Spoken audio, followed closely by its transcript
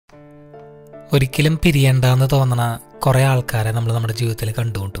ഒരിക്കലും പിരിയണ്ടെന്ന് തോന്നണ കുറേ ആൾക്കാരെ നമ്മൾ നമ്മുടെ ജീവിതത്തിൽ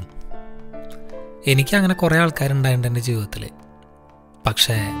കണ്ടുമുട്ടും. എനിക്കങ്ങനെ കുറേ ആൾക്കാരുണ്ടായിട്ടുണ്ട് എൻ്റെ ജീവിതത്തിൽ.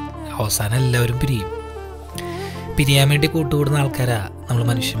 പക്ഷേ അവസാനം എല്ലാവരും പിരിയും. പിരിയാൻ വേണ്ടി കൂട്ടുകൂടുന്ന ആൾക്കാരാ നമ്മൾ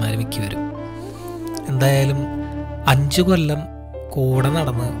മനുഷ്യന്മാർ മിക്കവരും. എന്തായാലും 5 കൊല്ലം കൂടെ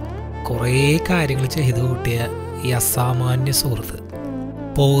നടന്ന് കുറേ കാര്യങ്ങൾ ചെയ്തു കൂട്ടിയ ഈ അസാമാന്യ സുഹൃത്ത്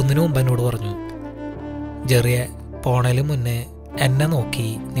പോകുന്നതിന് മുമ്പ് എന്നോട് പറഞ്ഞു, ജെറിയെ, പോണേലും മുന്നേ എന്നെ നോക്കി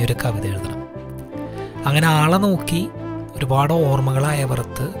നീ ഒരു കവിത എഴുതണം. അങ്ങനെ ആളെ നോക്കി ഒരുപാട് ഓർമ്മകളായ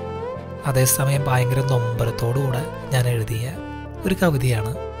പുറത്ത് അതേസമയം ഭയങ്കര നൊമ്പരത്തോടുകൂടെ ഞാൻ എഴുതിയ ഒരു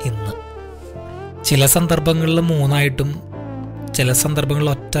കവിതയാണ് ഇന്ന്. ചില സന്ദർഭങ്ങളിൽ 3ആയിട്ടും ചില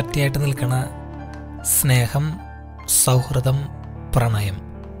സന്ദർഭങ്ങളിൽ ഒറ്റയായിട്ട് നിൽക്കണ സ്നേഹം, സൗഹൃദം, പ്രണയം,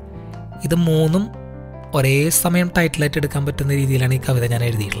 ഇത് 3ഉം ഒരേ സമയം ടൈറ്റിലായിട്ട് എടുക്കാൻ പറ്റുന്ന രീതിയിലാണ് ഈ കവിത ഞാൻ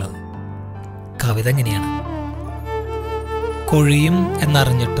എഴുതിയിട്ടുള്ളത്. കവിത എങ്ങനെയാണ്? കൊഴിയും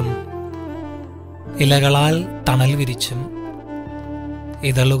എന്നറിഞ്ഞിട്ടും ഇലകളാൽ തണൽ വിരിച്ചും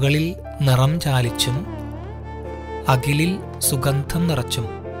ഇതളുകളിൽ നിറം ചാലിച്ചും അകിലിൽ സുഗന്ധം നിറച്ചും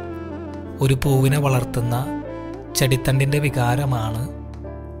ഒരു പൂവിനെ വളർത്തുന്ന ചെടിത്തണ്ടിൻ്റെ വികാരമാണ്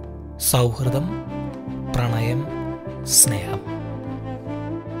സൗഹൃദം, പ്രണയം, സ്നേഹം.